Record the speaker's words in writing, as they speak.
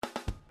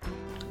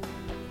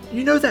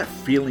You know that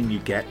feeling you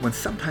get when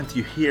sometimes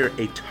you hear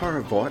a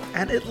Torah vort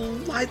and it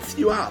lights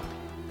you up?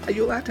 Are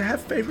you allowed to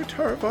have favorite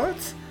Torah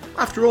vorts?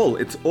 After all,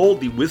 it's all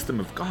the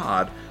wisdom of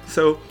God,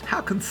 so how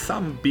can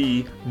some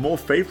be more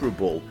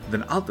favorable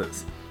than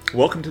others?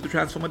 Welcome to the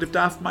Transformative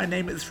Daf. My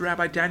name is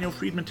Rabbi Daniel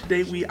Friedman.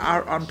 Today we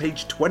are on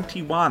page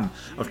 21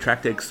 of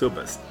Tractate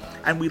Kesubos,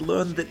 and we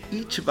learn that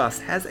each of us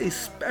has a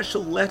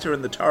special letter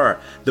in the Torah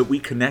that we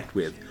connect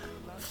with.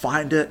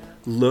 Find it,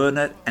 learn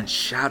it, and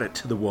shout it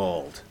to the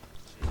world.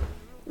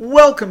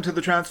 Welcome to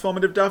the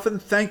Transformative Daf,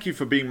 and thank you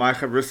for being my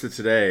chavrusa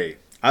today.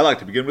 I like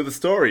to begin with a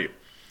story.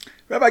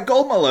 Rabbi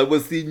Goldmuller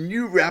was the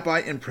new rabbi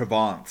in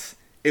Provence.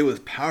 It was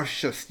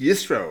Parshas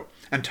Yisro,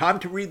 and time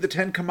to read the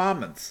Ten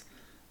Commandments.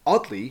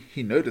 Oddly,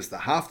 he noticed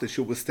that half the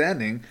shul was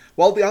standing,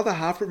 while the other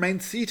half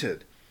remained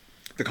seated.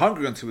 The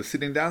congregants who were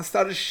sitting down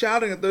started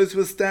shouting at those who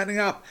were standing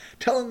up,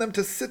 telling them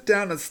to sit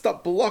down and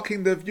stop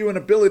blocking their view and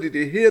ability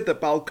to hear the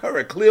Baal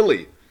Korah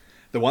clearly.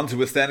 The ones who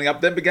were standing up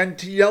then began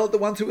to yell at the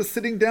ones who were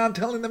sitting down,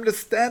 telling them to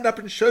stand up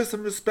and show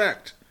some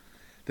respect.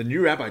 The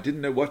new rabbi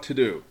didn't know what to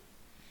do.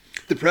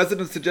 The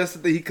president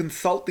suggested that he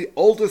consult the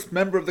oldest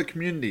member of the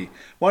community,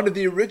 one of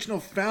the original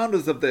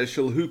founders of their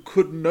shul who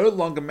could no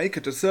longer make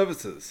it to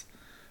services.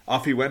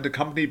 Off he went,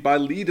 accompanied by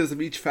leaders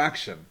of each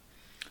faction.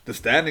 The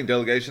standing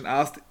delegation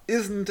asked,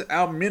 "Isn't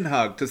our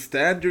minhag to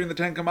stand during the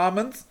Ten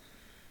Commandments?"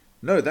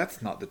 "No,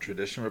 that's not the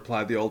tradition,"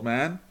 replied the old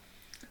man.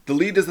 The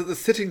leaders of the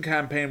sitting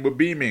campaign were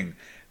beaming.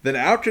 "Then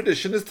our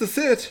tradition is to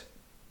sit."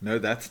 "No,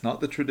 that's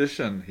not the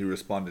tradition," he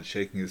responded,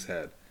 shaking his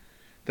head.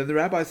 Then the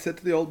rabbi said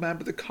to the old man,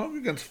 "But the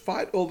congregants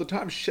fight all the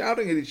time,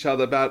 shouting at each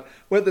other about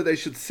whether they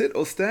should sit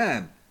or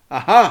stand."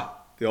 "Aha!"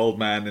 the old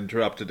man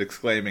interrupted,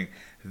 exclaiming,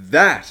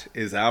 "That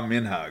is our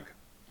minhag."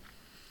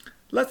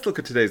 Let's look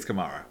at today's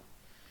Gemara.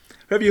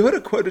 Rabbi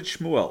Yehuda quoted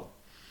Shmuel.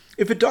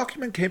 If a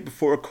document came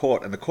before a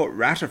court and the court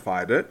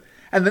ratified it,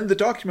 and then the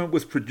document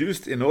was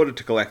produced in order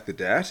to collect the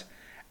debt,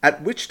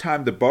 at which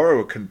time the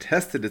borrower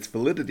contested its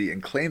validity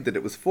and claimed that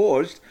it was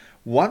forged,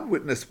 one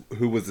witness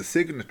who was a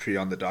signatory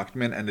on the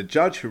document and a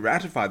judge who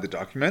ratified the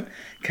document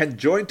can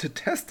join to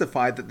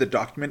testify that the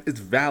document is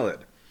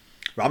valid.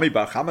 Rami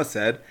Bar Chama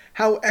said,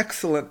 "How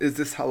excellent is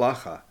this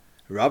halacha?"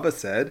 Rava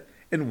said,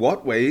 "In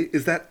what way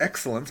is that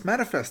excellence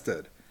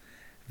manifested?"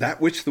 That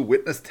which the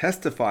witness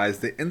testifies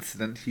the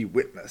incident he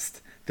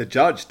witnessed. The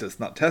judge does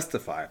not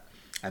testify.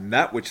 And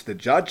that which the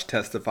judge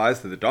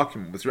testifies that the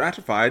document was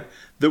ratified,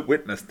 the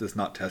witness does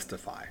not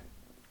testify.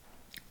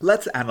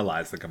 Let's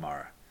analyze the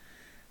Gemara.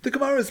 The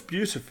Gemara is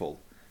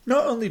beautiful.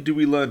 Not only do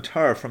we learn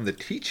Torah from the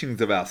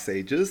teachings of our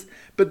sages,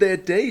 but their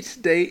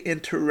day-to-day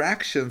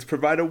interactions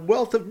provide a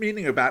wealth of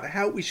meaning about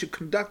how we should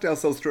conduct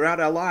ourselves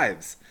throughout our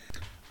lives.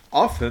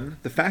 Often,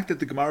 the fact that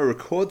the Gemara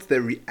records their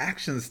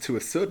reactions to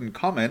a certain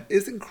comment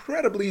is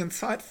incredibly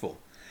insightful.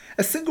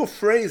 A single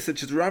phrase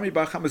such as Rami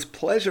Bar Chama's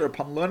pleasure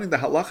upon learning the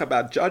halacha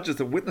about judges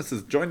and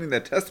witnesses joining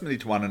their testimony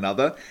to one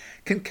another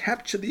can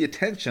capture the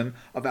attention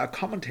of our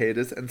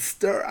commentators and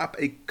stir up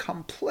a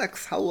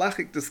complex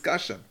halachic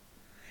discussion.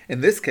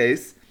 In this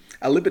case,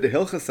 Alibba de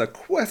Hilchasa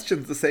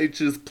questions the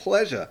sage's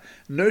pleasure,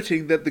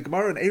 noting that the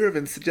Gemara and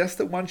Eruvin suggest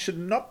that one should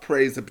not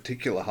praise a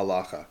particular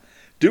halacha.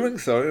 Doing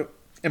so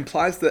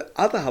implies that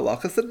other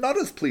halachas are not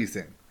as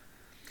pleasing.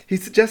 He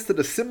suggests that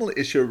a similar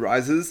issue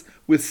arises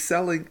with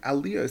selling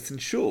aliyos in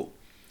shul.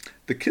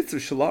 The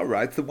Kitzur Shalah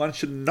writes that one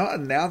should not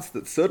announce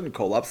that certain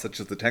call-ups, such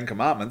as the Ten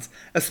Commandments,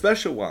 are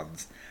special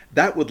ones.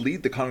 That would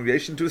lead the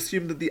congregation to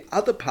assume that the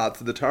other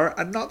parts of the Torah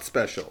are not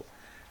special.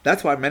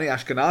 That's why many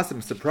Ashkenazim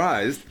are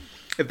surprised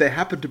if they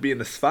happen to be in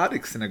a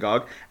Sephardic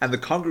synagogue and the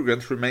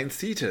congregants remain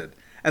seated.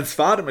 And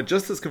Sephardim are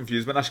just as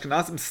confused when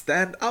Ashkenazim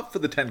stand up for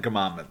the Ten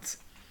Commandments.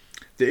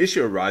 The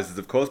issue arises,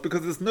 of course,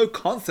 because there's no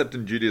concept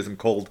in Judaism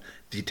called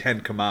the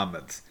Ten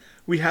Commandments.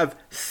 We have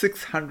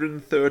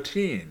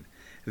 613.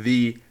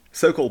 The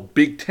so-called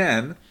Big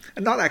Ten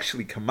are not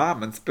actually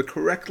commandments, but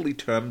correctly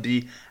termed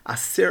the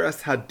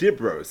Aseres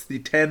Hadibros, the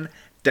 10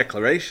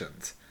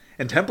 declarations.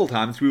 In temple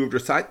times, we would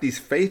recite these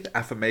faith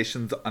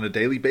affirmations on a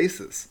daily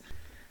basis.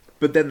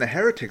 But then the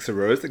heretics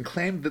arose and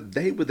claimed that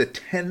they were the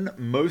 10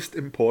 most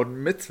important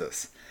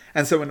mitzvahs.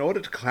 And so in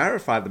order to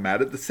clarify the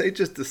matter, the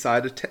sages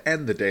decided to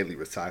end the daily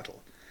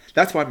recital.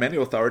 That's why many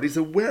authorities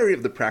are wary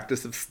of the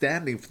practice of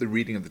standing for the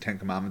reading of the Ten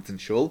Commandments in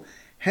shul,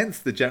 hence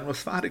the general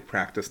Sephardic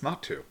practice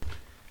not to.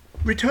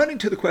 Returning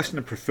to the question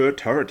of preferred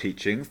Torah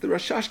teachings, the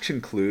Rashash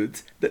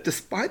concludes that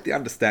despite the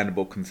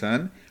understandable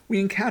concern, we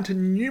encounter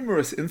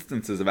numerous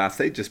instances of our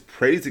sages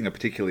praising a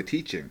particular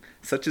teaching,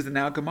 such as in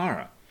our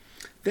Gemara.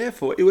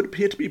 Therefore, it would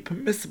appear to be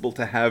permissible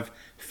to have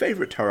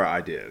favorite Torah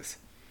ideas.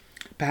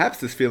 Perhaps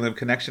this feeling of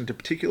connection to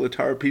particular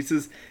Torah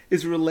pieces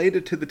is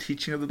related to the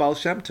teaching of the Baal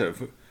Shem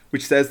Tov,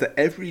 which says that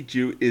every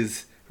Jew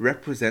is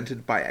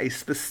represented by a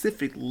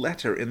specific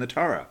letter in the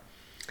Torah.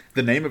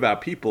 The name of our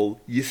people,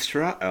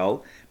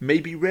 Yisrael, may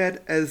be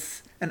read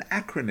as an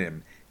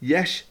acronym,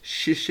 Yesh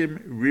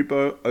Shishim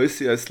Ribo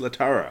Osios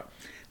LaTorah.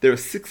 There are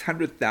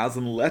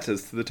 600,000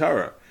 letters to the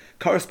Torah,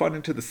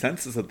 corresponding to the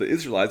census of the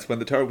Israelites when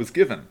the Torah was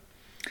given.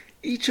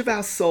 Each of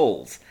our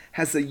souls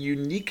has a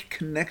unique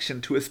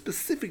connection to a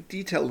specific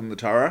detail in the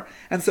Torah,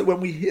 and so when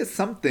we hear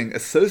something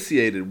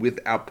associated with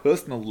our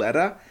personal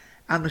letter,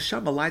 our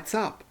neshama lights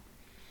up.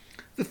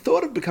 The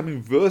thought of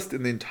becoming versed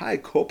in the entire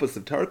corpus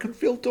of Torah can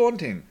feel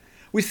daunting.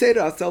 We say to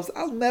ourselves,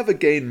 I'll never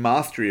gain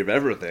mastery of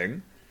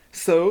everything.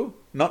 So,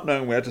 not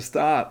knowing where to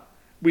start,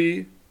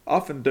 we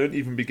often don't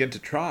even begin to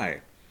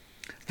try.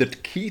 The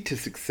key to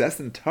success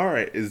in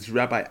Torah is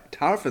Rabbi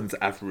Tarfon's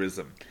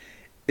aphorism.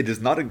 It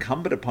is not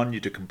incumbent upon you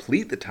to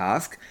complete the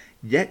task,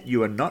 yet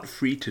you are not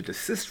free to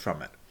desist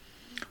from it.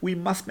 We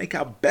must make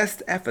our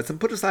best efforts and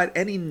put aside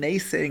any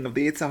naysaying of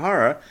the Yetzer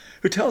Hara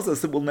who tells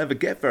us that we'll never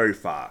get very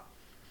far.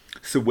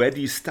 So where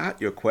do you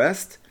start your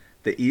quest?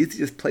 The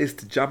easiest place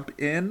to jump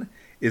in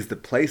is the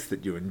place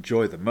that you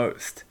enjoy the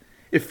most.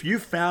 If you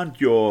found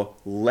your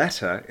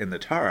letter in the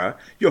Torah,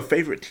 your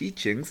favorite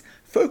teachings,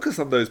 focus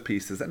on those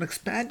pieces and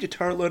expand your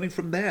Torah learning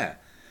from there.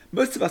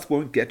 Most of us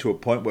won't get to a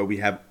point where we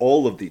have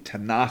all of the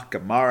Tanakh,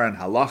 Gemara, and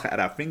Halacha at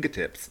our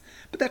fingertips,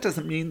 but that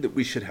doesn't mean that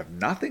we should have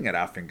nothing at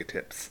our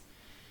fingertips.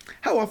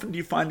 How often do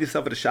you find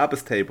yourself at a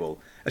Shabbos table,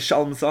 a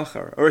Shalom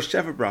Zachar, or a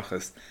Sheva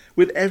Brachas,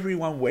 with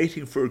everyone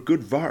waiting for a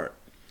good vort,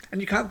 and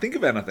you can't think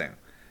of anything?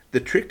 The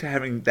trick to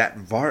having that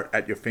vort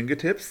at your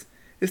fingertips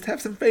is to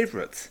have some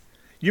favorites.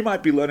 You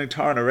might be learning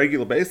Torah on a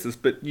regular basis,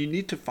 but you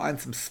need to find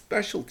some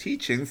special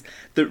teachings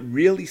that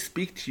really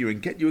speak to you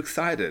and get you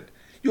excited.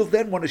 You'll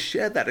then want to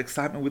share that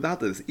excitement with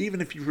others, even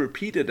if you've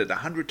repeated it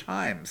 100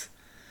 times.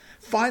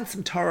 Find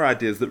some Torah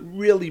ideas that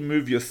really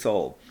move your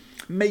soul.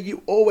 May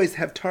you always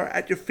have Torah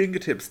at your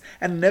fingertips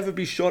and never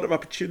be short of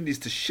opportunities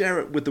to share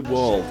it with the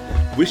world.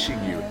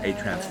 Wishing you a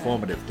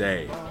transformative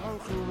day.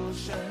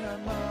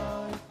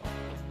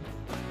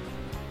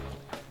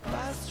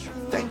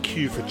 Thank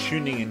you for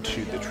tuning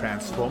into the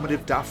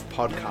Transformative Daf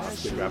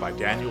podcast with Rabbi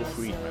Daniel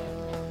Friedman.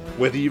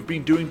 Whether you've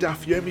been doing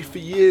Daf Yomi for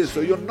years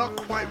or you're not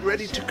quite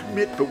ready to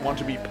commit but want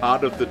to be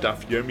part of the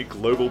Daf Yomi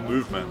global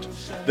movement,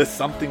 there's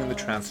something in the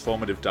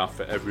Transformative Daf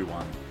for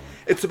everyone.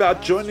 It's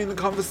about joining the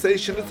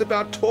conversation. It's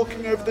about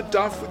talking over the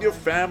Daf with your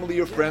family,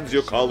 your friends,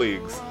 your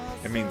colleagues.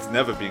 It means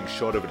never being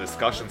short of a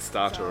discussion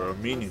starter or a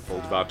meaningful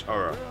Dvar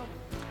Torah.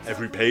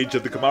 Every page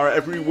of the Gemara,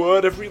 every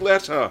word, every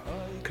letter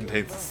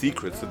contains the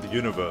secrets of the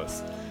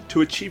universe. To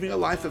achieving a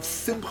life of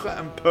simcha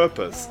and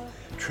purpose,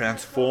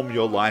 transform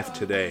your life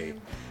today.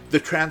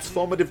 The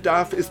Transformative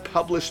Daf is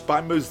published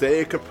by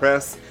Mosaica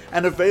Press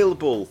and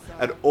available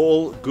at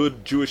all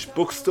good Jewish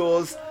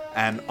bookstores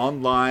and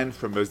online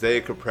from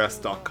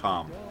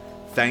mosaicapress.com.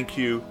 Thank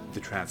you, The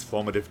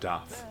Transformative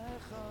Daf.